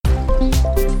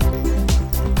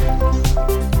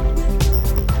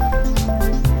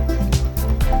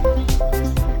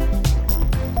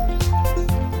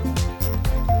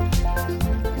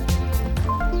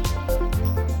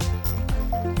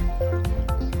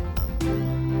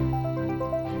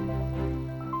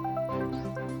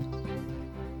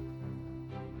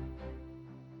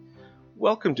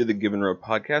Welcome to the Gibbon Road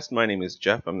Podcast. My name is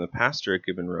Jeff. I'm the pastor at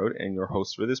Gibbon Road and your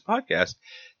host for this podcast.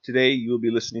 Today you will be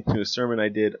listening to a sermon I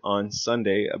did on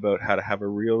Sunday about how to have a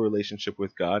real relationship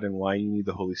with God and why you need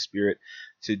the Holy Spirit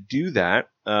to do that.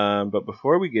 But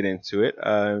before we get into it,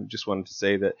 I just wanted to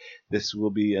say that this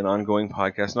will be an ongoing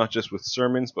podcast, not just with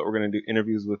sermons, but we're going to do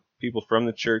interviews with people from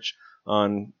the church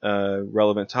on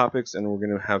relevant topics, and we're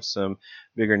going to have some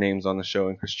bigger names on the show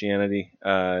in Christianity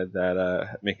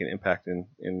that make an impact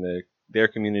in their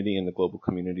community and the global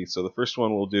community. So the first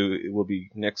one will be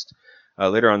next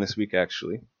later on this week,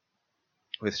 actually,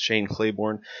 with Shane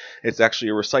Claiborne. It's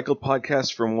actually a recycled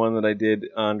podcast from one that I did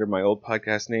under my old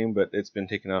podcast name, but it's been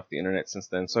taken off the internet since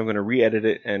then. So I'm going to re-edit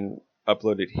it and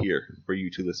upload it here for you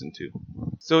to listen to.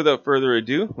 So without further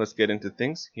ado, let's get into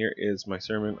things. Here is my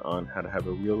sermon on how to have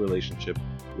a real relationship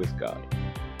with God.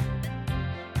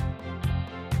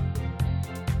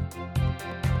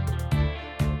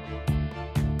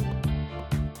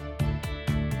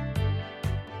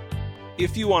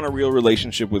 If you want a real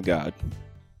relationship with God,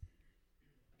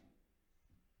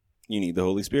 you need the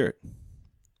Holy Spirit.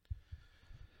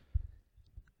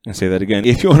 I'll say that again.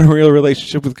 If you want a real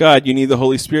relationship with God, you need the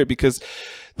Holy Spirit, because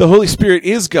the Holy Spirit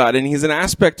is God, and He's an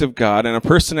aspect of God and a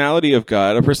personality of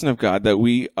God, a person of God that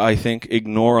we, I think,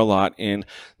 ignore a lot in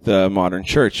the modern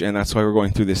church. And that's why we're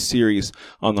going through this series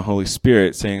on the Holy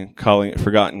Spirit, calling it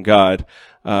Forgotten God.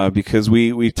 Because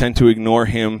we tend to ignore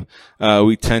Him,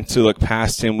 we tend to look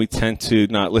past Him, we tend to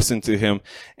not listen to Him,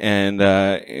 and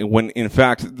when in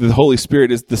fact the Holy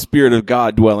Spirit is the Spirit of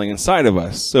God dwelling inside of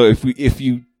us. So if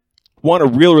you want a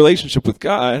real relationship with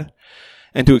God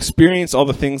and to experience all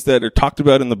the things that are talked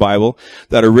about in the Bible,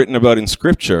 that are written about in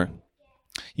Scripture,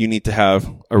 you need to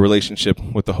have a relationship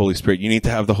with the Holy Spirit. You need to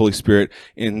have the Holy Spirit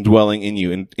indwelling in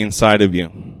you, inside of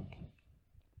you.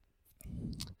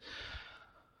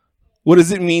 What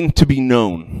does it mean to be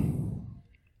known?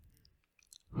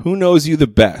 Who knows you the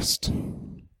best?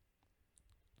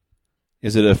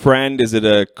 Is it a friend? Is it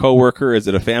a coworker? Is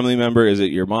it a family member? Is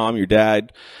it your mom, your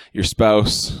dad, your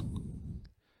spouse?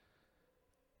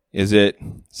 Is it,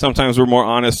 sometimes we're more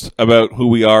honest about who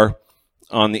we are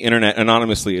on the internet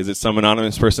anonymously. Is it some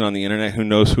anonymous person on the internet who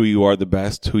knows who you are the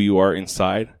best, who you are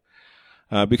inside?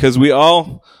 Because we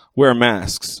all wear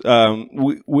masks.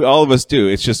 We all of us do.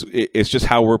 It's just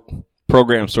how we're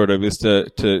program sort of is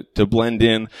to blend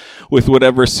in with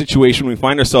whatever situation we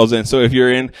find ourselves in. So if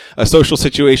you're in a social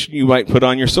situation, you might put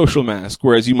on your social mask,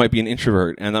 whereas you might be an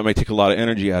introvert, and that might take a lot of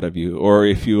energy out of you. Or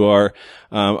if you are,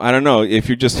 I don't know, if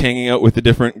you're just hanging out with a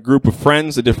different group of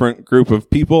friends, a different group of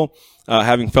people,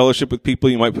 having fellowship with people,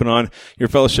 you might put on your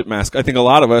fellowship mask. I think a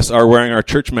lot of us are wearing our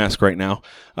church mask right now,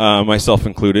 myself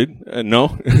included.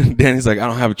 No? Danny's like, I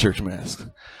don't have a church mask.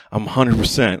 I'm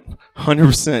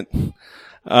 100%.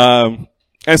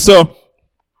 And so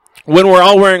when we're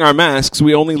all wearing our masks,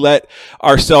 we only let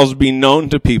ourselves be known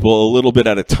to people a little bit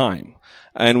at a time.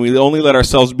 And we only let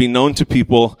ourselves be known to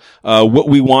people, what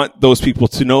we want those people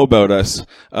to know about us,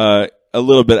 a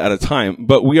little bit at a time.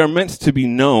 But we are meant to be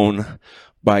known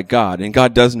by God, and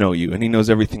God does know you, and He knows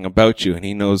everything about you, and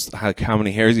He knows how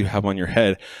many hairs you have on your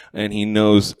head, and He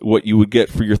knows what you would get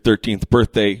for your 13th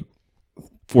birthday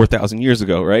 4,000 years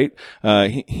ago, right?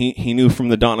 He knew from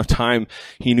the dawn of time.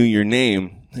 He knew your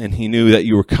name, and He knew that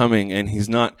you were coming, and He's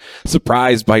not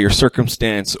surprised by your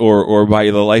circumstance or by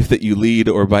the life that you lead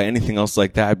or by anything else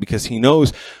like that, because He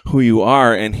knows who you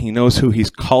are, and He knows who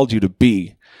He's called you to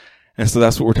be. And so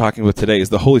that's what we're talking about today, is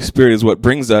the Holy Spirit is what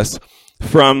brings us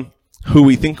from who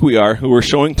we think we are, who we're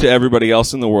showing to everybody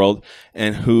else in the world,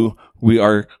 and who we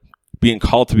are being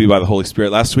called to be by the Holy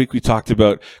Spirit. Last week we talked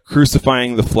about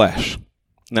crucifying the flesh.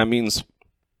 And that means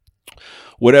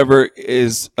whatever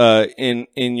is in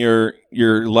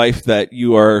your life that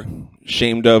you are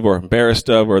ashamed of or embarrassed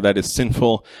of or that is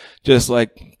sinful, just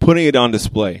like putting it on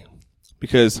display.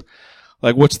 Because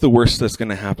like, what's the worst that's going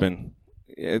to happen?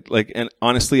 And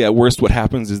honestly, at worst, what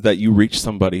happens is that you reach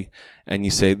somebody and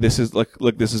you say, this is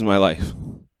look, this is my life.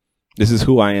 This is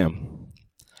who I am.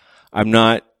 I'm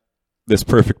not this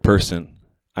perfect person.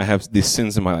 I have these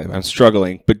sins in my life. I'm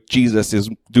struggling, but Jesus is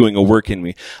doing a work in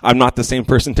me. I'm not the same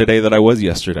person today that I was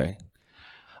yesterday.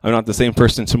 I'm not the same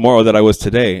person tomorrow that I was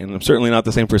today, and I'm certainly not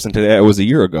the same person today I was a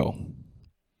year ago.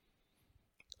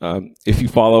 If you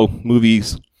follow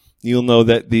movies, you'll know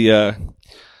that the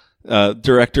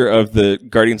director of the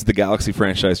Guardians of the Galaxy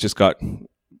franchise just got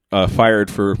fired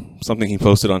for something he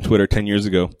posted on Twitter 10 years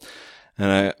ago.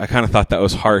 And I kind of thought that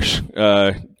was harsh,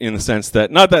 in the sense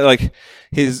that, not that like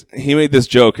he made this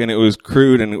joke and it was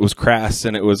crude and it was crass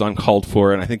and it was uncalled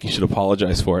for, and I think he should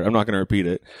apologize for it. I'm not going to repeat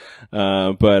it.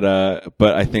 But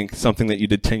I think something that you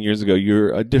did 10 years ago,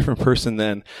 you're a different person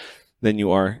then than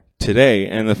you are today.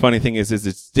 And the funny thing is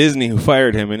it's Disney who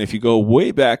fired him. And if you go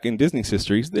way back in Disney's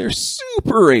history, they're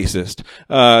super racist.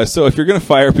 So if you're going to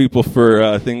fire people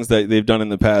for things that they've done in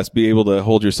the past, be able to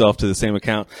hold yourself to the same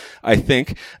account, I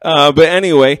think. But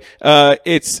anyway,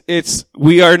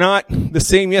 we are not the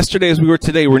same yesterday as we were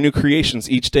today. We're new creations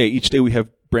each day. Each day we have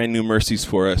brand new mercies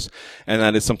for us. And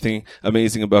that is something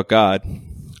amazing about God.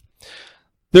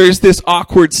 There's this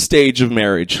awkward stage of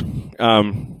marriage.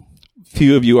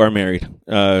 Few of you are married.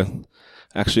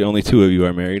 Actually, only 2 of you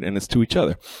are married, and it's to each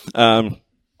other.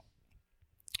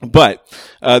 But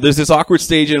there's this awkward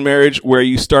stage in marriage where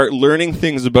you start learning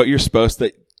things about your spouse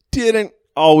that didn't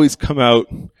always come out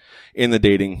in the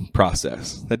dating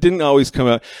process. That didn't always come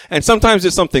out. And sometimes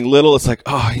it's something little. It's like,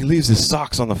 oh, he leaves his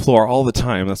socks on the floor all the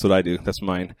time. That's what I do. That's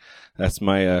mine. That's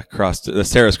my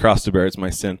Sarah's cross to bear. It's my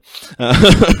sin.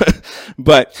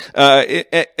 But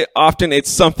often it's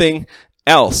something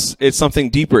else. It's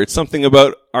something deeper. It's something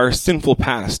about our sinful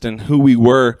past and who we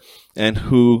were and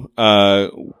who,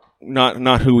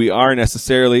 not who we are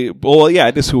necessarily. Well, yeah,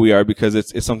 it is who we are because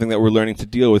it's something that we're learning to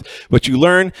deal with. But you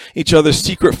learn each other's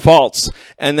secret faults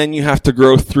and then you have to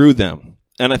grow through them.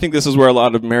 And I think this is where a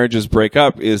lot of marriages break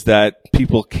up, is that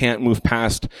people can't move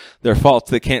past their faults.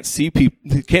 They can't see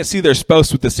their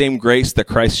spouse with the same grace that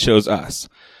Christ shows us.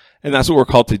 And that's what we're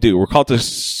called to do. We're called to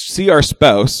see our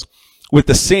spouse with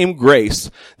the same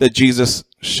grace that Jesus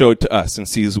showed to us and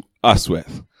sees us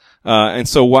with. And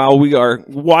so while we are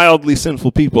wildly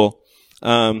sinful people,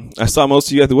 I saw most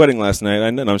of you at the wedding last night.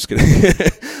 No, I'm just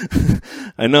kidding.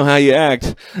 I know how you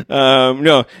act.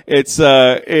 No, it's,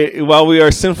 while we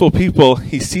are sinful people,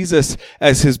 he sees us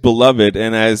as his beloved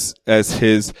and as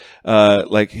his,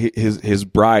 his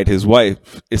bride, his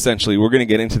wife, essentially. We're going to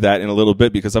get into that in a little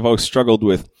bit because I've always struggled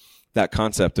with that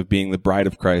concept of being the bride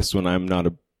of Christ when I'm not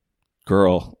a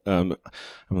girl.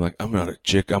 I'm like, I'm not a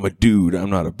chick, I'm a dude, I'm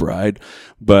not a bride.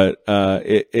 But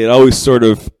it always sort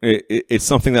of, it's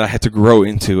something that I had to grow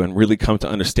into and really come to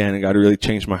understand, and God really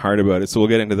changed my heart about it. So we'll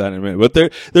get into that in a minute. But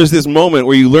there's this moment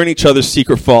where you learn each other's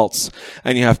secret faults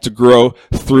and you have to grow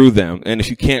through them. And if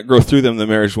you can't grow through them, the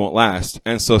marriage won't last.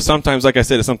 And so sometimes, like I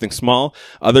said, it's something small.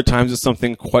 Other times it's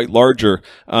something quite larger.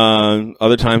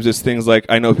 Other times it's things like,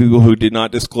 I know people who did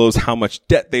not disclose how much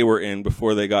debt they were in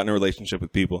before they got in a relationship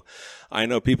with people. I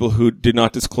know people who did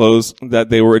not disclose that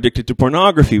they were addicted to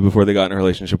pornography before they got in a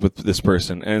relationship with this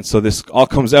person. And so this all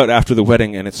comes out after the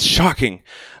wedding, and it's shocking.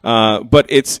 But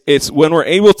it's when we're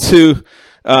able to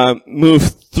move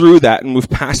through that and move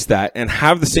past that and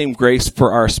have the same grace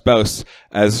for our spouse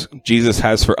as Jesus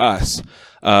has for us,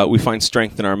 we find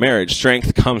strength in our marriage.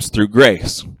 Strength comes through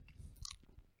grace.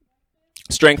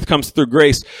 Strength comes through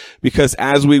grace because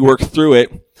as we work through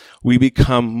it, we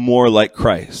become more like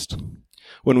Christ.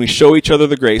 When we show each other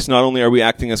the grace, not only are we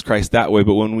acting as Christ that way,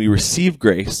 but when we receive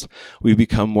grace, we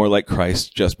become more like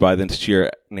Christ just by the sheer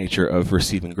nature of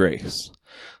receiving grace.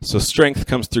 So strength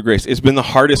comes through grace. It's been the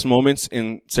hardest moments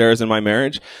in Sarah's and my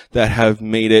marriage that have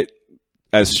made it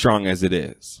as strong as it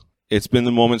is. It's been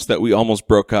the moments that we almost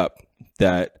broke up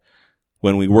that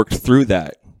when we worked through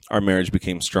that, our marriage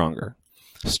became stronger.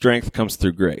 Strength comes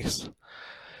through grace.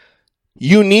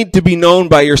 You need to be known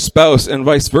by your spouse and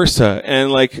vice versa.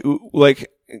 And like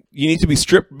you need to be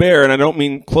stripped bare. And I don't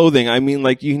mean clothing. I mean,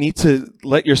 like, you need to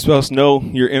let your spouse know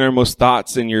your innermost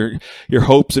thoughts and your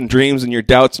hopes and dreams and your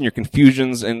doubts and your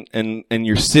confusions and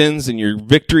your sins and your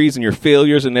victories and your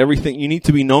failures and everything. You need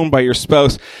to be known by your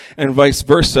spouse and vice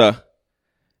versa.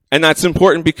 And that's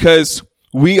important because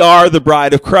we are the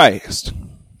bride of Christ.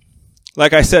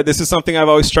 Like I said, this is something I've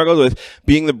always struggled with,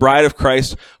 being the bride of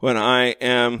Christ when I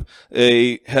am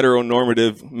a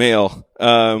heteronormative male.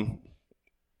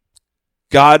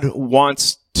 God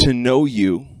wants to know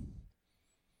you.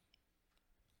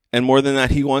 And more than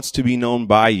that, he wants to be known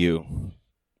by you.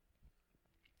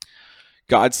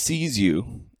 God sees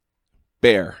you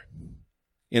bare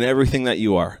in everything that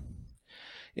you are.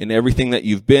 In everything that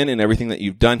you've been, in everything that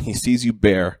you've done, he sees you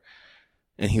bare.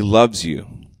 And he loves you.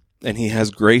 And he has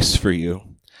grace for you.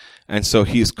 And so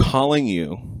he is calling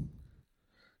you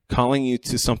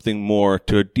to something more,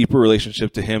 to a deeper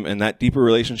relationship to him. And that deeper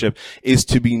relationship is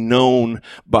to be known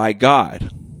by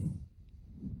God.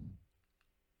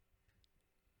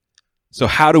 So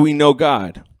how do we know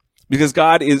God? Because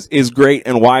God is great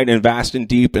and wide and vast and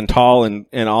deep and tall and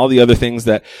all the other things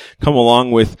that come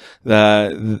along with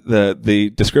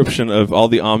the description of all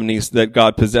the omnis that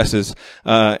God possesses.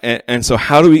 And so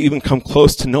how do we even come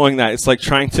close to knowing that? It's like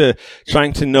trying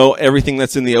to know everything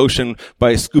that's in the ocean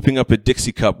by scooping up a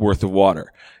Dixie cup worth of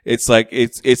water. It's like,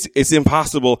 it's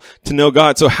impossible to know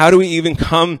God. So how do we even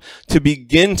come to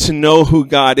begin to know who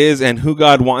God is and who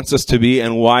God wants us to be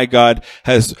and why God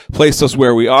has placed us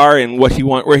where we are and where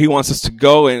He wants us to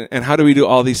go, and how do we do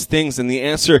all these things? And the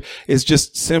answer is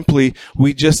just simply,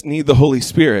 we just need the Holy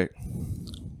Spirit.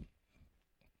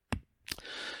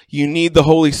 You need the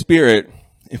Holy Spirit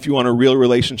if you want a real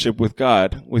relationship with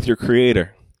God, with your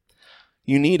Creator.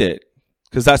 You need it,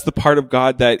 because that's the part of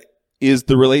God that is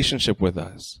the relationship with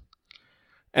us.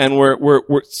 And I'm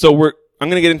going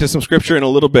to get into some scripture in a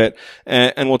little bit,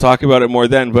 and we'll talk about it more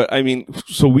then. But I mean,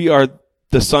 so we are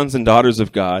the sons and daughters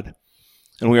of God,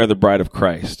 and we are the bride of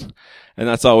Christ. And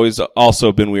that's always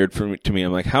also been weird to me.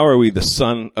 I'm like, how are we the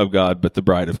son of God but the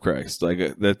bride of Christ? Like,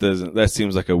 that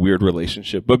seems like a weird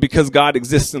relationship. But because God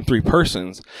exists in three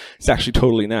persons, it's actually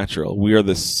totally natural. We are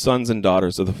the sons and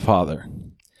daughters of the Father,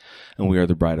 and we are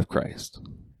the bride of Christ.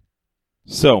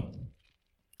 So,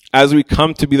 as we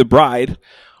come to be the bride,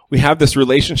 we have this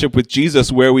relationship with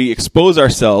Jesus where we expose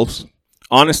ourselves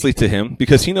honestly to Him,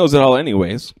 because He knows it all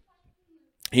anyways.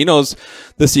 He knows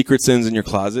the secret sins in your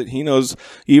closet. He knows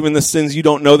even the sins you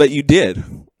don't know that you did.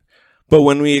 But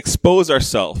when we expose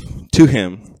ourselves to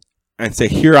Him and say,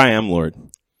 here I am, Lord,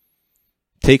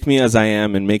 take me as I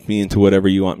am and make me into whatever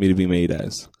you want me to be made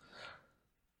as.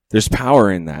 There's power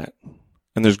in that,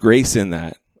 and there's grace in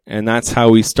that. And that's how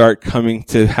we start coming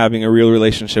to having a real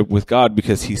relationship with God,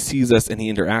 because He sees us and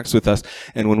He interacts with us.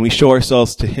 And when we show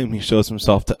ourselves to Him, He shows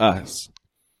Himself to us.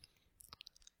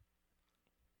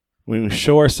 When we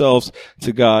show ourselves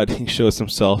to God, He shows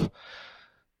Himself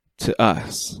to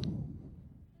us.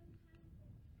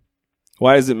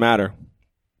 Why does it matter?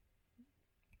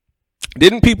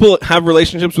 Didn't people have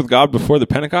relationships with God before the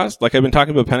Pentecost? Like, I've been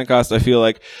talking about Pentecost, I feel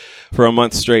like, for a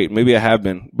month straight. Maybe I have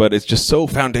been, but it's just so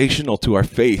foundational to our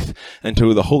faith and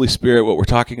to the Holy Spirit, what we're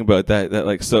talking about,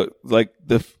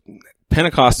 the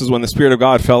Pentecost is when the Spirit of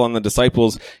God fell on the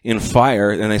disciples in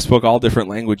fire, and they spoke all different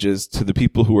languages to the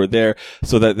people who were there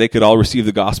so that they could all receive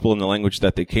the gospel in the language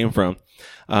that they came from.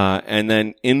 And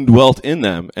then indwelt in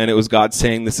them. And it was God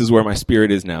saying, this is where my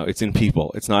Spirit is now. It's in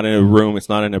people. It's not in a room. It's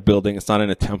not in a building. It's not in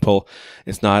a temple.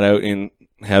 It's not out in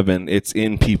heaven. It's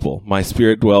in people. My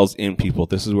Spirit dwells in people.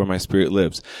 This is where my Spirit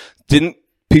lives. Didn't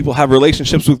people have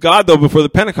relationships with God, though, before the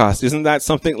Pentecost? Isn't that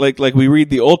something like we read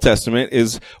the Old Testament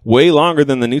is way longer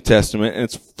than the New Testament, and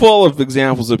it's full of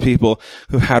examples of people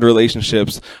who had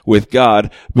relationships with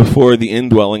God before the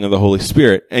indwelling of the Holy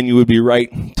Spirit. And you would be right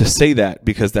to say that,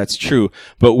 because that's true.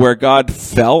 But where God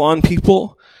fell on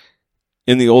people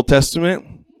in the Old Testament,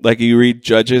 like you read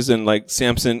Judges and like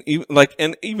Samson,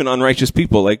 and even unrighteous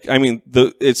people.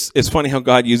 It's funny how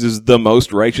God uses the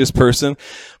most righteous person,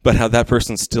 but how that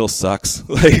person still sucks.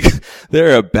 Like,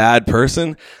 they're a bad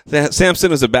person.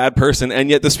 Samson is a bad person, and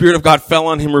yet the Spirit of God fell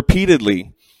on him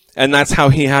repeatedly. And that's how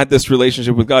he had this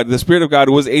relationship with God. The Spirit of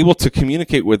God was able to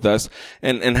communicate with us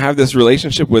and have this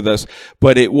relationship with us,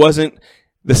 but it wasn't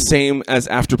the same as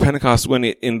after Pentecost when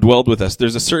it indwelled with us.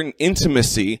 There's a certain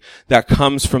intimacy that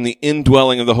comes from the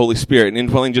indwelling of the Holy Spirit. And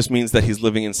indwelling just means that He's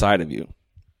living inside of you.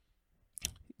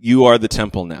 You are the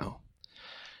temple now.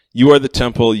 You are the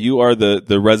temple. You are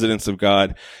the residence of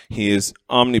God. He is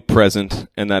omnipresent,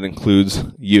 and that includes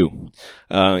you.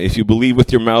 If you believe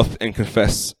with your mouth and if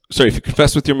you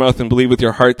confess with your mouth and believe with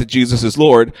your heart that Jesus is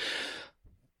Lord,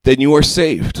 then you are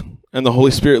saved, and the Holy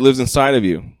Spirit lives inside of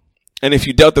you. And if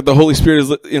you doubt that the Holy Spirit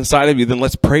is inside of you, then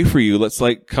let's pray for you. Let's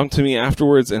come to me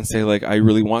afterwards and say, I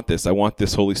really want this. I want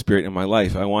this Holy Spirit in my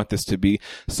life. I want this to be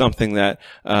something that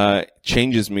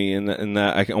changes me, and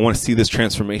that I want to see this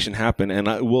transformation happen. And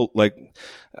I will,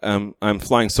 I'm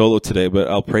flying solo today, but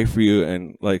I'll pray for you.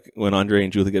 And when Andre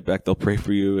and Julie get back, they'll pray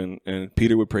for you, and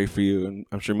Peter would pray for you, and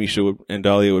I'm sure Misha and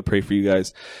Dahlia would pray for you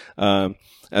guys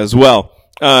as well.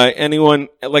 Anyone,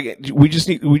 we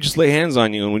just lay hands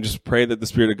on you, and we just pray that the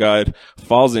Spirit of God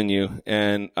falls in you,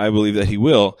 and I believe that He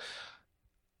will.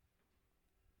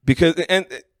 And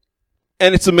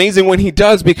it's amazing when He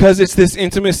does, because it's this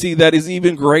intimacy that is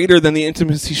even greater than the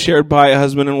intimacy shared by a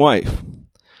husband and wife.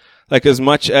 As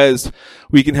much as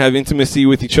we can have intimacy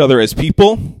with each other as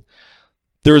people,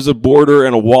 there's a border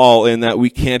and a wall in that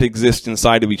we can't exist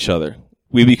inside of each other.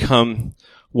 We become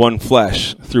one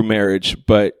flesh through marriage,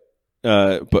 but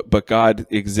God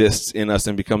exists in us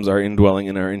and becomes our indwelling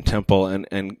and our in temple,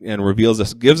 and reveals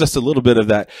us, gives us a little bit of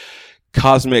that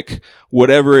cosmic,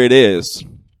 whatever it is,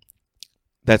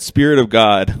 that Spirit of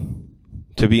God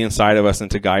to be inside of us and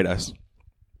to guide us.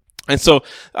 And so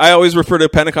I always refer to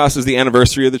Pentecost as the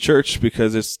anniversary of the church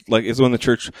because it's when the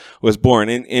church was born.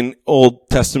 In Old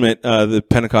Testament, the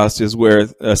Pentecost is where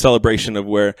a celebration of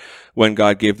when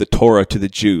God gave the Torah to the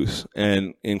Jews.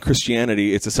 And in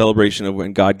Christianity, it's a celebration of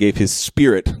when God gave his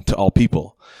Spirit to all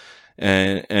people.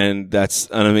 And that's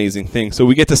an amazing thing. So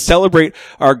we get to celebrate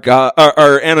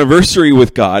our anniversary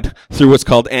with God through what's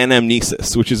called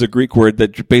anamnesis, which is a Greek word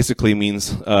that basically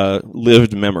means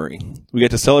lived memory. We get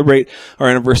to celebrate our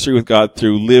anniversary with God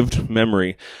through lived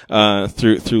memory,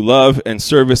 through love and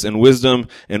service and wisdom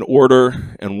and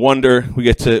order and wonder. We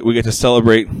get to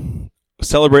celebrate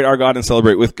our God and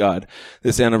celebrate with God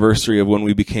this anniversary of when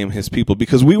we became his people,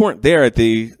 because we weren't there at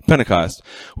the Pentecost.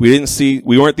 We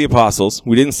weren't the apostles.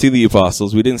 We didn't see the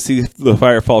apostles. We didn't see the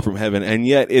fire fall from heaven. And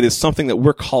yet it is something that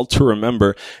we're called to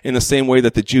remember in the same way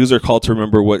that the Jews are called to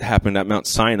remember what happened at Mount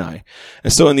Sinai.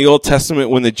 And so in the Old Testament,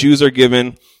 when the Jews are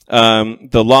given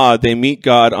the law, they meet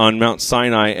God on Mount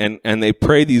Sinai and they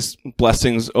pray these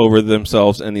blessings over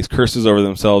themselves and these curses over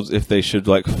themselves if they should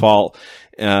fall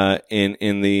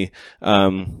in the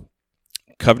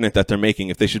covenant that they're making.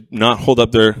 If they should not hold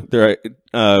up their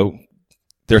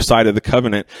side of the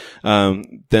covenant,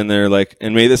 then they're like,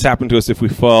 and may this happen to us if we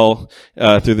fall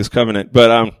through this covenant.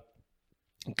 But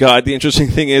God, the interesting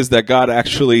thing is that God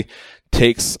actually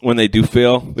takes, when they do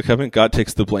fail the covenant, God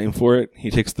takes the blame for it.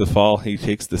 He takes the fall. He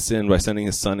takes the sin by sending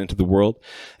his son into the world.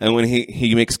 And when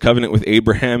he makes covenant with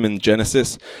Abraham in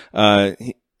Genesis,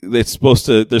 they're supposed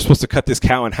to cut this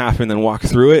cow in half and then walk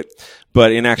through it.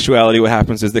 But in actuality, what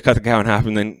happens is they cut the cow in half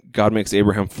and then God makes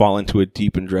Abraham fall into a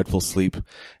deep and dreadful sleep.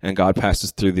 And God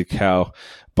passes through the cow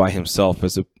by himself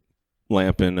as a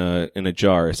lamp in a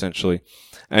jar, essentially.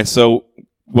 And so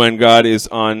when God is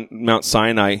on Mount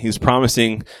Sinai, he's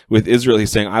promising with Israel,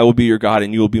 he's saying, I will be your God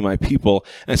and you will be my people.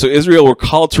 And so Israel were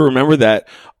called to remember that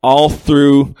all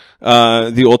through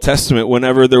the Old Testament.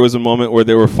 Whenever there was a moment where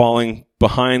they were falling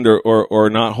behind or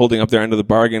not holding up their end of the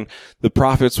bargain, the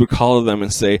prophets would call to them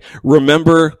and say,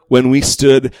 remember when we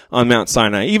stood on Mount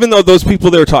Sinai. Even though those people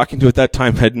they were talking to at that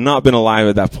time had not been alive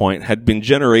at that point, had been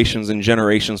generations and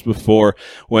generations before,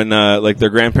 when their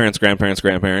grandparents,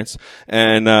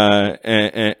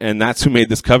 and that's who made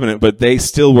this covenant, but they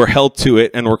still were held to it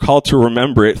and were called to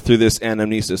remember it through this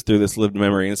anamnesis, through this lived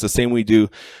memory. And it's the same we do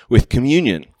with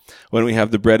communion. When we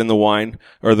have the bread and the wine,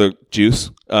 or the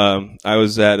juice. I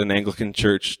was at a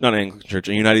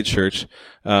United Church,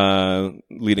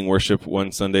 leading worship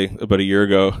one Sunday about a year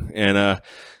ago, and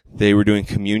they were doing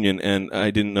communion, and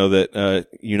I didn't know that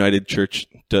United Church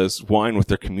does wine with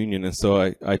their communion, and so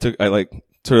I took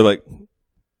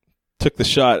the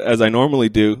shot as I normally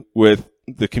do with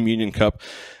the communion cup,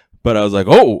 but I was like,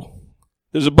 oh,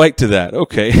 there's a bite to that,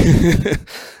 okay.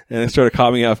 And it sort of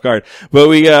caught me off guard. But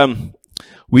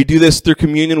we do this through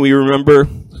communion. We remember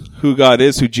who God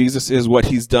is, who Jesus is, what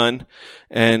he's done,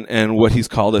 and what he's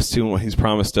called us to and what he's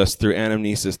promised us through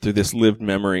anamnesis, through this lived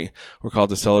memory. We're called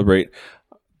to celebrate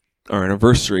our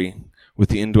anniversary with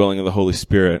the indwelling of the Holy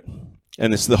Spirit.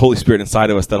 And it's the Holy Spirit inside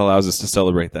of us that allows us to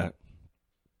celebrate that.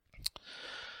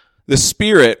 The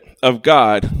Spirit of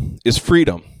God is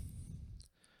freedom.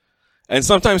 And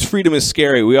sometimes freedom is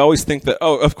scary. We always think that,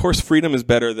 oh, of course freedom is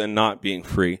better than not being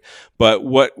free. But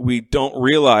what we don't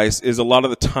realize is a lot of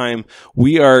the time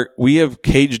we have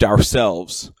caged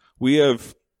ourselves. We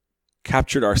have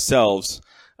captured ourselves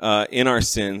in our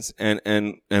sins,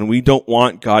 and we don't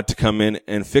want God to come in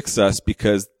and fix us,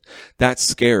 because that's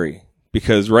scary.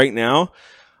 Because right now,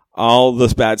 all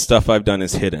this bad stuff I've done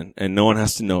is hidden and no one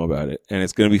has to know about it, and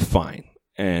it's going to be fine.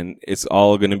 And it's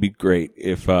all going to be great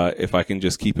if I can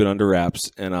just keep it under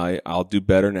wraps, and I'll do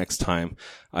better next time.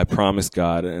 I promise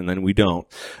God. And then we don't.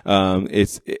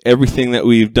 It's everything that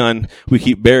we've done, we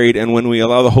keep buried. And when we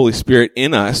allow the Holy Spirit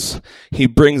in us, he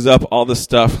brings up all the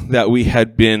stuff that we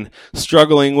had been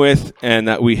struggling with and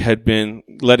that we had been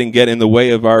letting get in the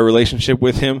way of our relationship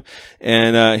with him.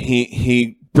 And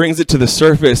he brings it to the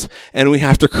surface, and we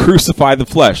have to crucify the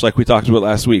flesh, like we talked about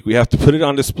last week. We have to put it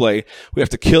on display. We have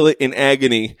to kill it in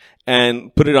agony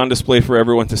and put it on display for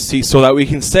everyone to see, so that we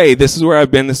can say, this is where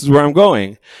I've been, this is where I'm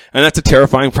going. And that's a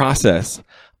terrifying process.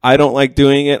 I don't like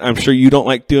doing it. I'm sure you don't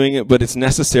like doing it, but it's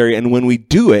necessary. And when we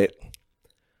do it,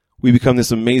 we become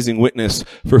this amazing witness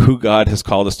for who God has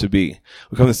called us to be.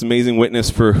 We become this amazing witness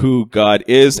for who God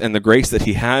is and the grace that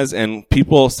he has. And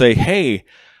people say, hey,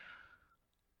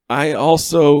 I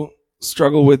also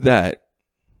struggle with that.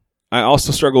 I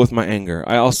also struggle with my anger.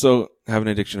 I also have an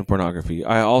addiction to pornography.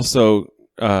 I also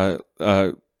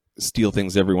steal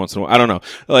things every once in a while. I don't know.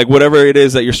 Like whatever it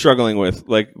is that you're struggling with,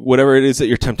 like whatever it is that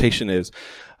your temptation is,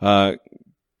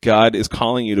 God is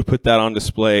calling you to put that on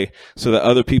display so that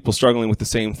other people struggling with the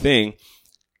same thing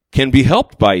can be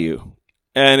helped by you.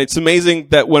 And it's amazing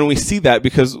that when we see that,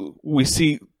 because we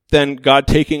see then God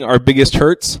taking our biggest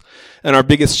hurts and our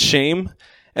biggest shame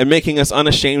and making us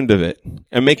unashamed of it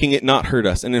and making it not hurt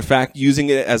us. And in fact, using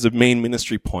it as a main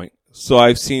ministry point. So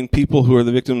I've seen people who are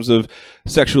the victims of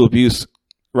sexual abuse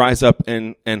rise up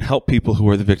and help people who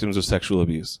are the victims of sexual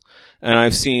abuse. And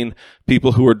I've seen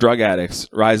people who are drug addicts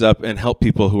rise up and help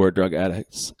people who are drug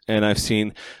addicts. And I've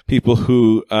seen people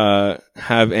who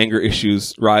have anger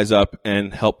issues rise up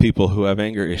and help people who have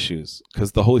anger issues.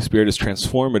 Because the Holy Spirit is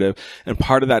transformative, and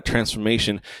part of that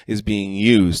transformation is being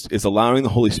used, is allowing the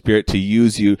Holy Spirit to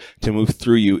use you, to move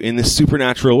through you in this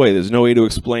supernatural way. There's no way to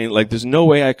explain, like there's no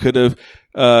way I could have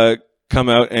come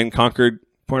out and conquered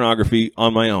pornography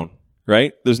on my own.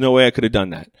 Right? There's no way I could have done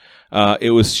that.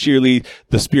 It was sheerly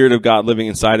the Spirit of God living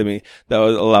inside of me that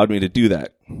allowed me to do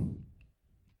that.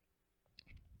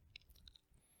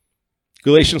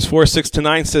 Galatians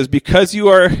 4:6-9 says, because you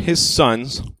are his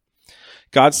sons,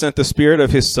 God sent the Spirit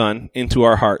of his Son into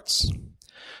our hearts,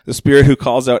 the Spirit who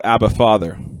calls out, Abba,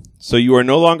 Father. So you are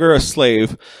no longer a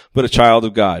slave, but a child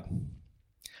of God.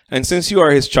 And since you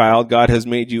are his child, God has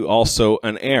made you also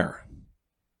an heir.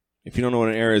 If you don't know what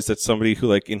an heir is, that's somebody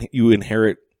who you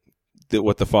inherit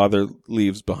what the father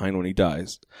leaves behind when he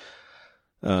dies.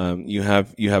 You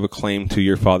have a claim to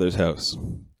your father's house.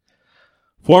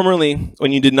 Formerly,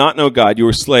 when you did not know God, you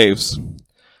were slaves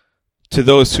to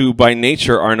those who by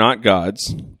nature are not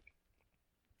gods.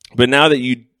 But now that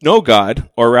you know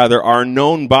God, or rather are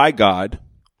known by God,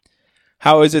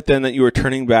 how is it then that you are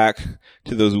turning back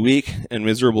to those weak and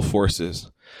miserable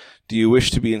forces? Do you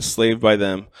wish to be enslaved by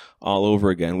them all over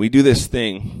again? We do this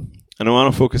thing, and I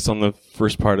want to focus on the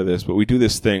first part of this, but we do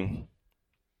this thing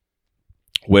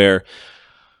where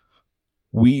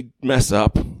we mess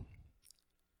up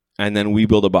and then we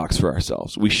build a box for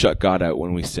ourselves. We shut God out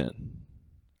when we sin.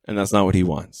 And that's not what he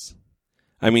wants.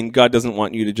 I mean, God doesn't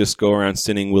want you to just go around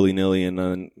sinning willy-nilly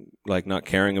and not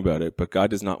caring about it, but God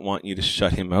does not want you to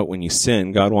shut him out when you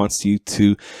sin. God wants you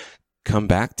to come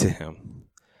back to him.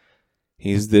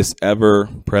 He's this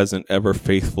ever-present,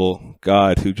 ever-faithful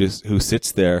God who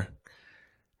sits there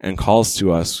and calls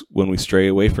to us when we stray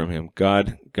away from him.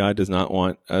 God does not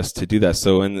want us to do that.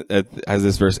 So as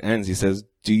this verse ends, he says,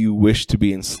 do you wish to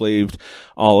be enslaved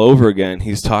all over again?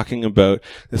 He's talking about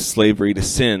the slavery to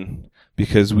sin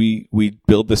because we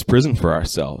build this prison for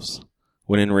ourselves.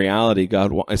 When in reality,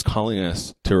 God is calling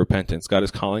us to repentance. God is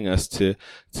calling us to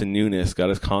newness. God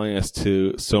is calling us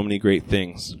to so many great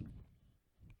things.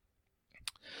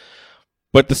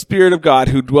 But the Spirit of God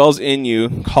who dwells in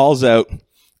you calls out,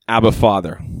 Abba,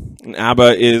 Father. And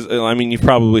Abba is, you've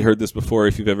probably heard this before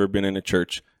if you've ever been in a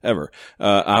church, ever.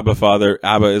 Abba, Father.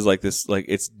 Abba is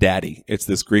it's daddy. It's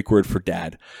this Greek word for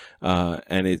dad.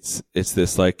 And it's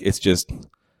this, it's just,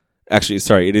 actually,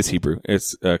 sorry, it is Hebrew.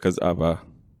 It's, cause Abba,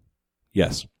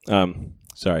 yes.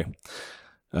 Sorry.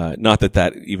 Not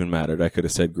that even mattered. I could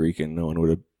have said Greek and no one would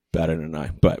have batted an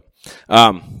eye, but,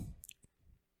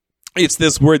 it's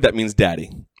this word that means daddy.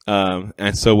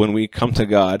 And so when we come to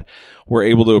God, we're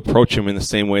able to approach him in the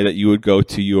same way that you would go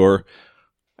to your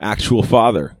actual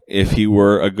father if he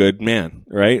were a good man,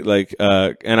 right?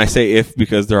 And I say if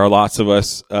because there are lots of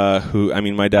us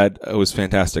my dad was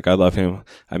fantastic. I love him.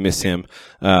 I miss him.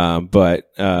 But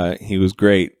he was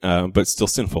great, but still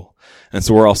sinful. And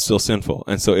so we're all still sinful.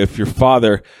 And so if your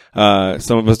father,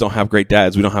 some of us don't have great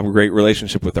dads. We don't have a great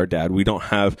relationship with our dad. We don't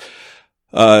have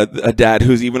a dad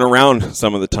who's even around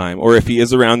some of the time, or if he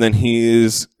is around, then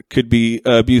could be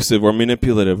abusive or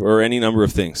manipulative or any number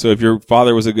of things. So if your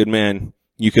father was a good man,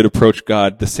 you could approach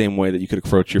God the same way that you could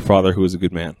approach your father who was a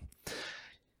good man.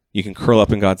 You can curl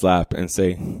up in God's lap and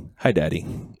say, hi, daddy.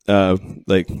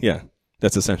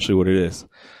 That's essentially what it is.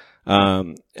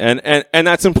 And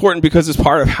that's important because it's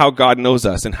part of how God knows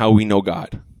us and how we know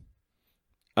God.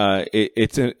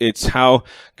 It's how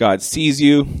God sees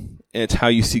you. It's how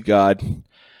you see God.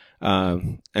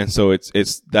 And so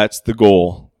that's the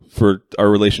goal for our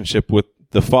relationship with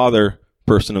the Father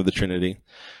person of the Trinity,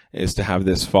 is to have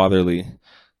this fatherly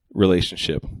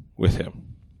relationship with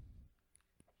him.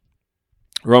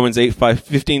 Romans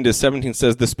 8:15-17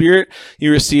 says, the Spirit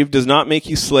you received does not make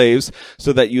you slaves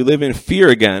so that you live in fear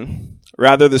again.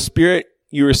 Rather, the Spirit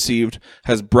you received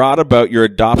has brought about your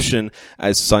adoption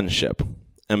as sonship.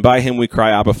 And by him we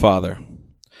cry, Abba, Father.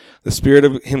 The Spirit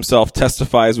of himself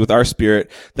testifies with our spirit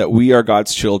that we are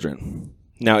God's children.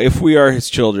 Now, if we are his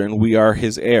children, we are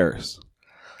his heirs,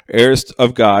 heirs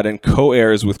of God and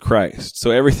co-heirs with Christ.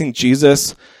 So everything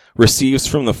Jesus receives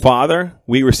from the Father,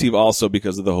 we receive also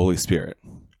because of the Holy Spirit.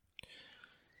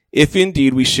 if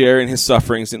indeed we share in his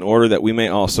sufferings in order that we may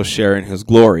also share in his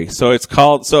glory. So it's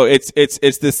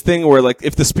this thing where, like,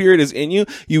 if the Spirit is in you,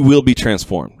 you will be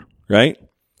transformed, right?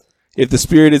 If the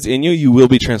Spirit is in you, you will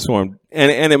be transformed.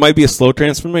 And it might be a slow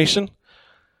transformation.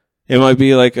 It might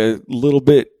be like a little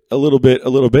bit,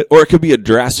 or it could be a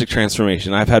drastic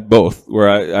transformation. I've had both, where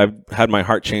I've had my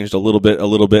heart changed a little bit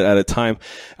at a time,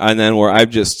 and then where I've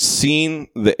just seen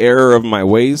the error of my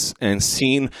ways and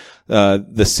seen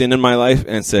the sin in my life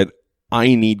and said,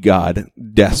 I need God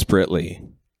desperately.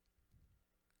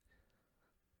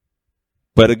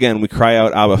 But again, we cry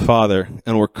out, Abba, Father,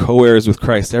 and we're co-heirs with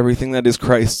Christ. Everything that is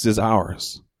Christ is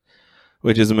ours,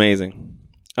 which is amazing.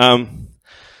 And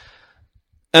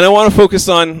I want to focus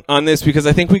on this because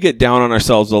I think we get down on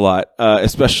ourselves a lot,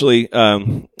 especially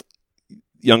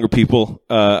younger people.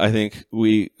 I think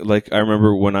I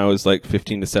remember when I was like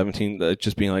 15 to 17,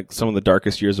 just being like some of the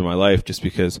darkest years of my life, just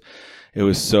because I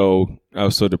was so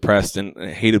depressed and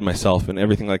I hated myself and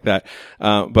everything like that.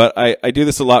 But I do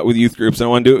this a lot with youth groups, and I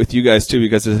want to do it with you guys too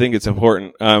because I think it's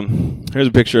important. Here's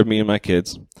a picture of me and my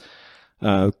kids.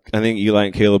 I think Eli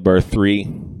and Caleb are 3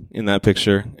 in that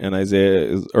picture, and Isaiah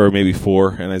is, or maybe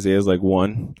 4, and Isaiah is like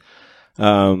 1.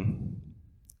 And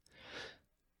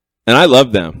I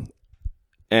love them.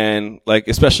 And like,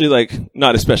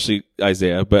 not especially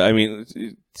Isaiah, but I mean,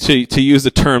 to use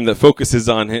a term that focuses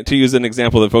on him, to use an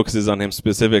example that focuses on him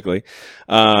specifically,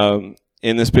 in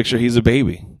this picture, he's a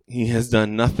baby. He has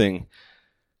done nothing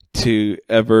to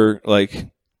ever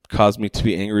like cause me to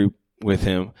be angry with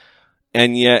him.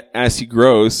 And yet, as he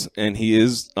grows, and he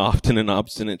is often an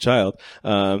obstinate child,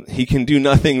 he can do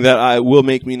nothing that will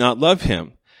make me not love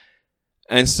him.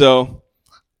 And so,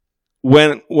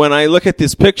 when I look at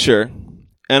this picture,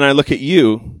 and I look at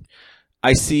you,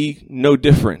 I see no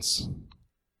difference.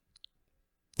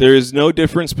 There is no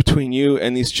difference between you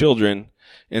and these children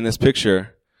in this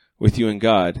picture with you and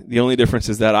God. The only difference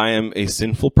is that I am a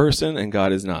sinful person, and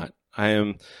God is not. I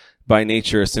am, by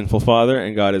nature, a sinful father,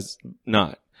 and God is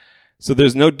not. So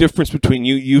there's no difference between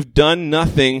you. You've done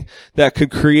nothing that could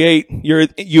create,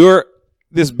 you're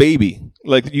this baby.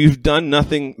 Like, you've done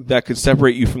nothing that could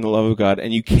separate you from the love of God,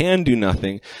 and you can do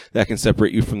nothing that can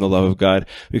separate you from the love of God,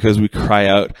 because we cry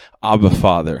out, Abba,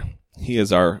 Father. He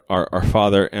is our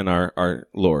Father and our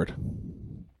Lord.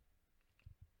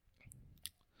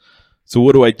 So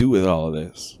what do I do with all of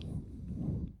this?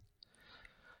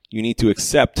 You need to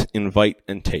accept, invite,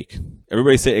 and take.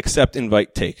 Everybody say accept,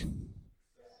 invite, take.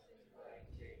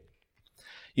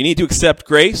 You need to accept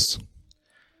grace.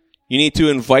 You need to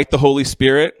invite the Holy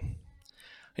Spirit.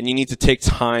 And you need to take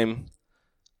time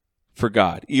for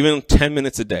God. Even 10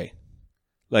 minutes a day.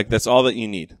 Like, that's all that you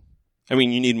need. I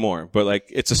mean, you need more, but like,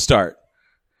 it's a start.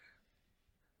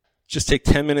 Just take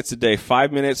 10 minutes a day.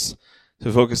 5 minutes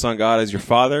to focus on God as your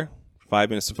Father. 5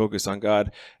 minutes to focus on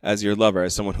God as your lover,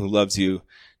 as someone who loves you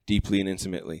deeply and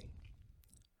intimately.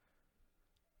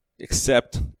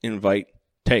 Accept, invite,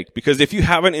 take. Because if you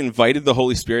haven't invited the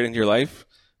Holy Spirit into your life,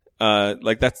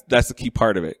 like that's the key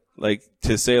part of it. Like,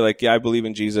 to say like, yeah, I believe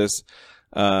in Jesus,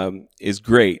 is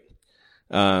great.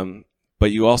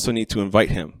 But you also need to invite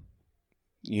him.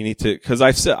 You need to, cause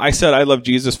I said I love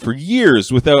Jesus for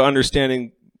years without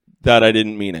understanding that I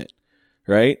didn't mean it.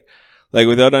 Right? Like,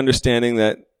 without understanding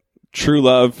that true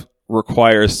love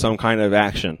requires some kind of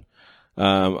action.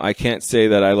 I can't say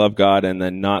that I love God and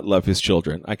then not love his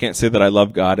children. I can't say that I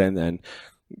love God and then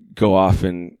go off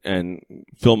and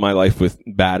fill my life with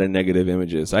bad and negative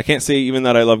images. I can't say even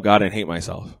that I love God and hate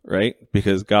myself, right?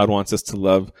 Because God wants us to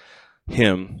love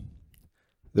him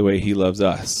the way he loves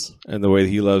us, and the way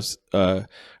he loves,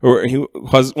 or he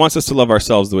wants us to love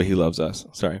ourselves the way he loves us.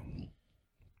 Sorry.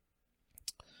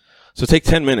 So take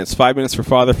 10 minutes, 5 minutes for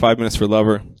Father, 5 minutes for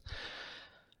lover.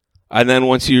 And then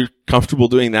once you're comfortable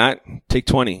doing that, take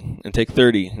 20 and take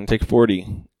 30 and take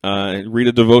 40. Read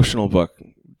a devotional book.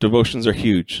 Devotions are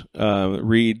huge.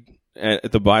 Read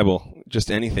the Bible,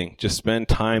 just anything. Just spend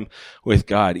time with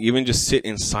God. Even just sit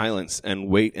in silence and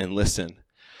wait and listen.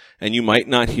 And you might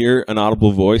not hear an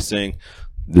audible voice saying,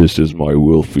 "This is my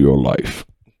will for your life."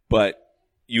 But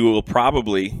you will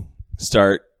probably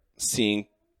start seeing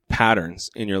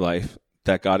patterns in your life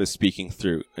that God is speaking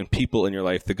through, and people in your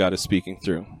life that God is speaking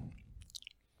through.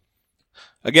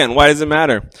 Again, why does it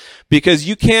matter? Because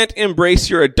you can't embrace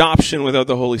your adoption without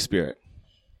the Holy Spirit.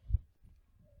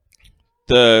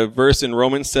 The verse in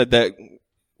Romans said that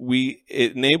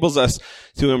it enables us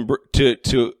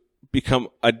to become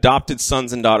adopted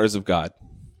sons and daughters of God.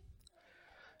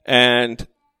 And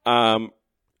I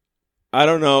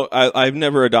don't know, I've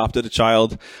never adopted a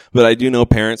child, but I do know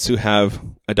parents who have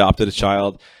adopted a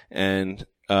child, and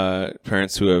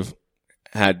parents who have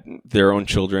had their own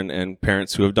children and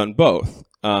parents who have done both.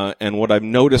 And what I've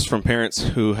noticed from parents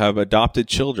who have adopted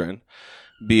children,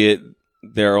 be it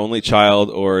their only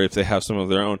child or if they have some of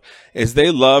their own, is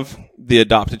they love the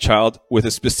adopted child with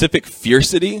a specific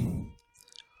fiercity,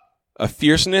 a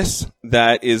fierceness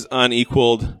that is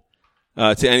unequaled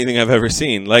to anything I've ever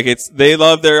seen. Like they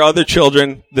love their other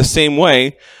children the same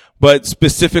way, but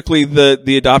specifically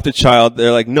the adopted child,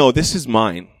 they're like, no, this is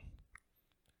mine.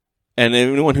 And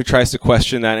anyone who tries to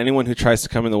question that, anyone who tries to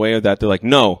come in the way of that, they're like,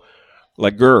 no,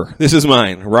 like, grr, this is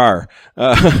mine, rar,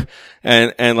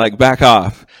 and like back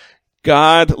off.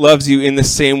 God loves you in the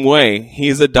same way.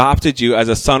 He's adopted you as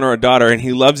a son or a daughter, and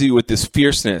he loves you with this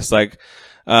fierceness, like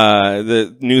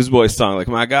the Newsboys song, like,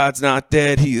 my God's not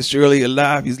dead, he is surely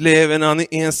alive, he's living on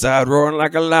the inside, roaring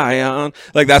like a lion.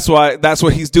 Like, that's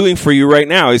what he's doing for you right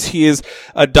now, is he has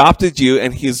adopted you,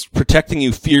 and he's protecting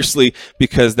you fiercely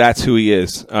because that's who he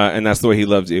is, and that's the way he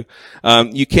loves you.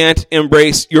 You can't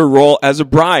embrace your role as a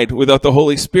bride without the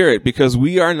Holy Spirit, because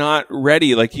we are not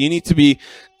ready. Like, you need to be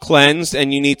cleansed,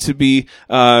 and you need to be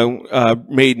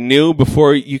made new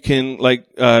before you can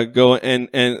go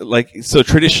and like, so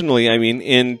traditionally, I mean,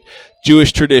 in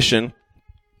Jewish tradition,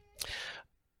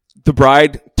 the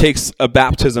bride takes a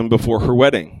baptism before her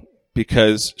wedding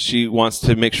because she wants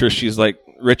to make sure she's like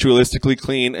ritualistically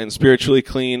clean and spiritually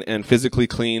clean and physically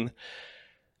clean.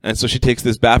 And so she takes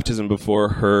this baptism before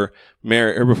her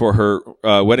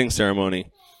wedding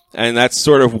ceremony. And that's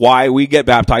sort of why we get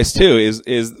baptized too,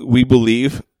 is we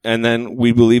believe, and then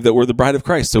we believe that we're the bride of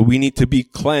Christ. So we need to be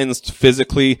cleansed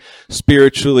physically,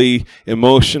 spiritually,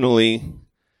 emotionally,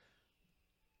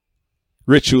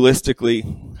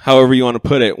 ritualistically, however you want to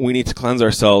put it. We need to cleanse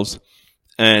ourselves.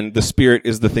 And the Spirit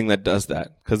is the thing that does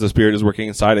that, because the Spirit is working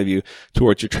inside of you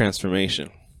towards your transformation.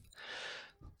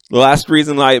 The last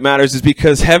reason why it matters is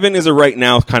because heaven is a right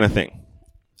now kind of thing.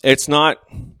 It's not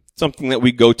something that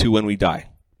we go to when we die.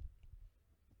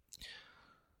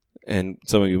 And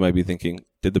some of you might be thinking,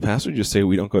 did the pastor just say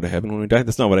we don't go to heaven when we die?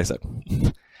 That's not what I said.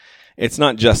 It's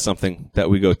not just something that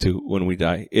we go to when we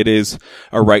die. It is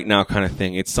a right now kind of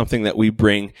thing. It's something that we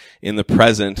bring in the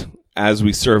present as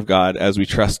we serve God, as we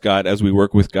trust God, as we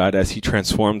work with God, as he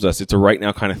transforms us. It's a right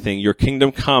now kind of thing. Your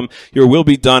kingdom come, your will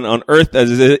be done on earth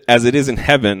as it is in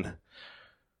heaven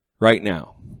right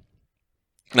now.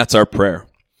 That's our prayer.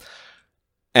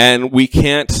 And we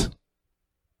can't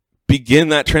begin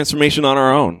that transformation on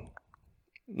our own.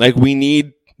 Like, we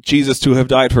need Jesus to have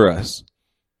died for us.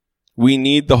 We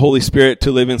need the Holy Spirit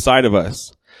to live inside of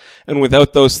us. And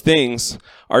without those things,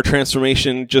 our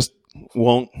transformation just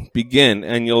won't begin,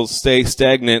 and you'll stay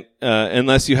stagnant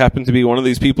unless you happen to be one of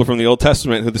these people from the Old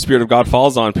Testament who the Spirit of God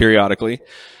falls on periodically.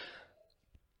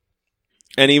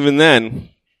 And even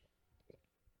then,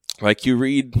 like, you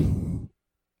read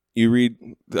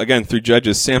again through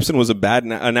Judges, Samson was a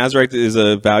Nazarite is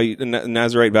a value. A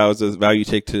Nazarite vow is a vow you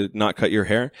take to not cut your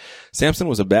hair. Samson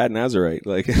was a bad Nazarite,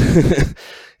 like,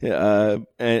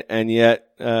 and yet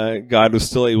God was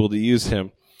still able to use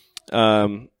him.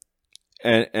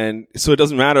 And so it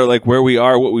doesn't matter like where we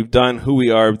are, what we've done, who we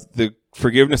are. The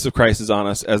forgiveness of Christ is on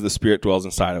us as the Spirit dwells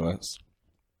inside of us.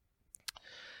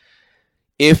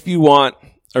 If you want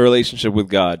a relationship with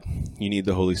God, you need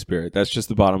the Holy Spirit. That's just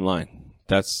the bottom line.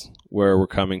 That's where we're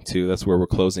coming to. That's where we're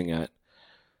closing at.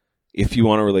 If you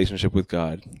want a relationship with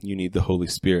God, you need the Holy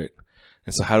Spirit.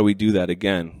 And so how do we do that?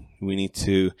 Again, we need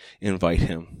to invite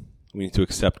him. We need to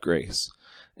accept grace.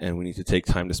 And we need to take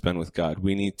time to spend with God.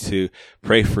 We need to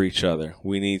pray for each other.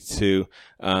 We need to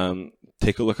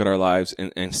take a look at our lives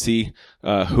and see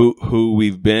who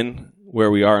we've been,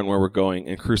 where we are, and where we're going,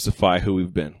 and crucify who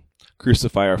we've been.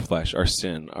 Crucify our flesh, our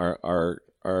sin,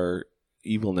 our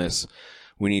evilness.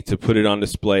 We need to put it on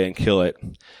display and kill it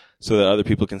so that other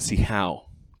people can see how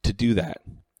to do that.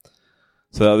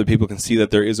 So that other people can see that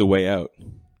there is a way out.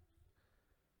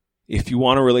 If you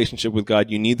want a relationship with God,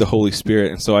 you need the Holy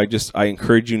Spirit. And so I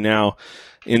encourage you now,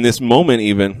 in this moment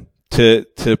even, to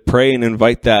pray and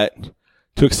invite that,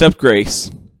 to accept grace.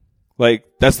 Like,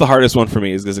 that's the hardest one for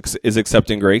me, is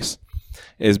accepting grace.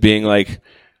 Is being like,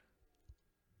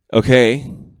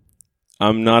 okay,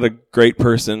 I'm not a great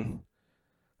person.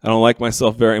 I don't like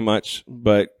myself very much,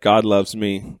 but God loves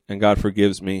me and God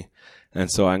forgives me.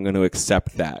 And so I'm going to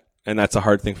accept that. And that's a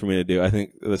hard thing for me to do. I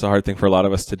think that's a hard thing for a lot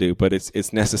of us to do, but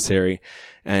it's necessary.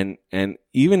 And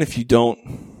even if you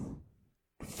don't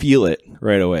feel it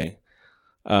right away,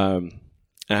 I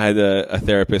had a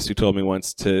therapist who told me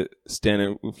once to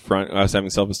stand in front. I was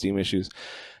having self-esteem issues.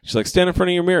 She's like, stand in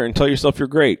front of your mirror and tell yourself you're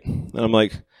great. And I'm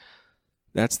like,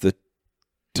 that's the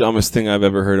dumbest thing I've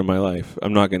ever heard in my life.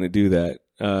 I'm not going to do that.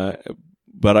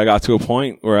 But I got to a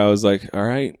point where I was like, all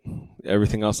right,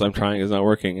 everything else I'm trying is not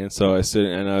working. And so I sit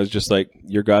and I was just like,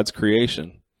 you're God's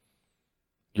creation.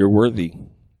 You're worthy.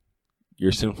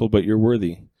 You're sinful, but you're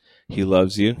worthy. He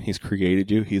loves you. He's created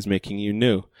you. He's making you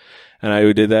new. And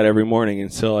I did that every morning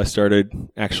until I started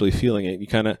actually feeling it. You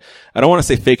kind of, I don't want to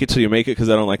say fake it till you make it because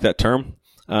I don't like that term.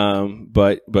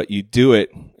 But you do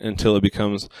it until it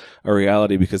becomes a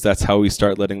reality, because that's how we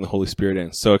start letting the Holy Spirit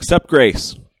in. So accept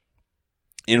grace.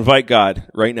 Invite God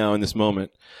right now in this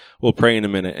moment. We'll pray in a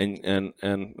minute, and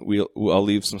I'll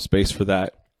leave some space for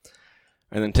that.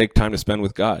 And then take time to spend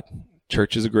with God.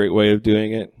 Church is a great way of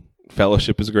doing it.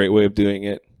 Fellowship is a great way of doing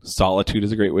it. Solitude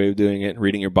is a great way of doing it.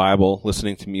 Reading your Bible,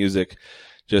 listening to music,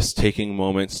 just taking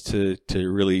moments to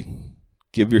really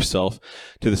give yourself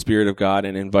to the Spirit of God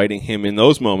and inviting Him in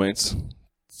those moments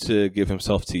to give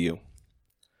Himself to you.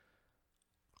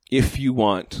 If you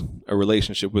want a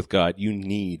relationship with God, you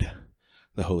need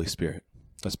the Holy Spirit.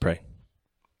 Let's pray.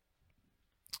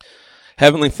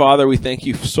 Heavenly Father, we thank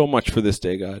you so much for this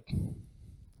day, God.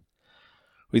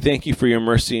 We thank you for your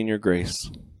mercy and your grace.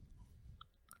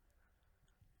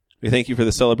 We thank you for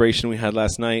the celebration we had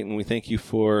last night, and we thank you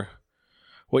for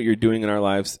what you're doing in our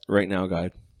lives right now,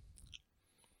 God.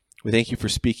 We thank you for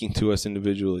speaking to us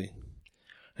individually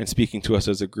and speaking to us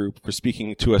as a group, for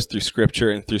speaking to us through Scripture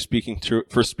and for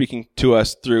speaking to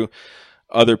us through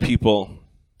other people.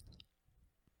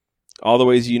 All the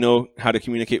ways you know how to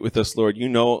communicate with us, Lord. You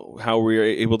know how we are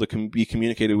able to be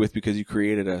communicated with because you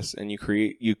created us, and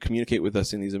you communicate with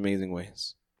us in these amazing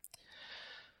ways.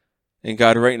 And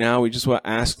God, right now, we just want to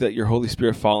ask that your Holy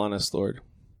Spirit fall on us, Lord.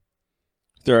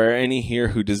 If there are any here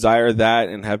who desire that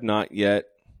and have not yet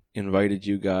invited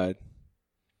you, God,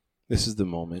 this is the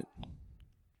moment.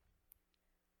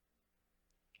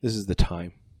 This is the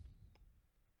time.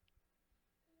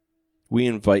 We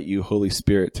invite you, Holy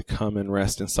Spirit, to come and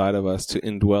rest inside of us, to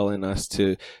indwell in us,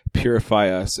 to purify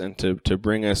us, and to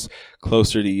bring us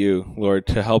closer to you, Lord,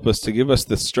 to help us, to give us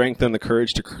the strength and the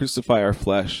courage to crucify our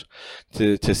flesh,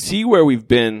 to see where we've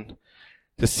been,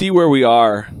 to see where we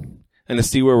are, and to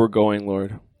see where we're going,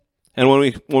 Lord. And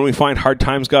when we find hard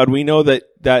times, God, we know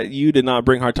that you did not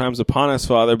bring hard times upon us,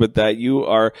 Father, but that you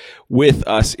are with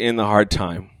us in the hard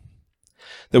time.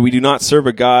 That we do not serve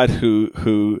a God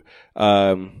who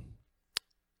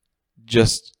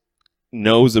just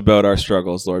knows about our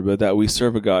struggles, Lord, but that we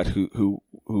serve a God who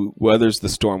weathers the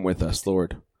storm with us,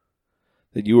 Lord.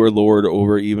 That you are Lord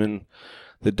over even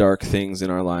the dark things in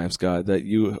our lives, God. That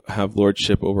you have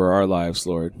lordship over our lives,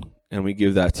 Lord. And we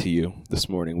give that to you this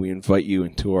morning. We invite you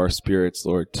into our spirits,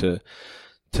 Lord, to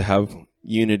have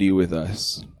unity with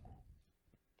us,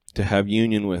 to have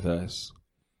union with us,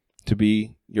 to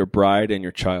be your bride and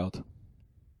your child.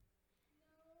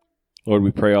 Lord,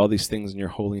 we pray all these things in your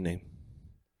holy name.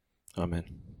 Amen.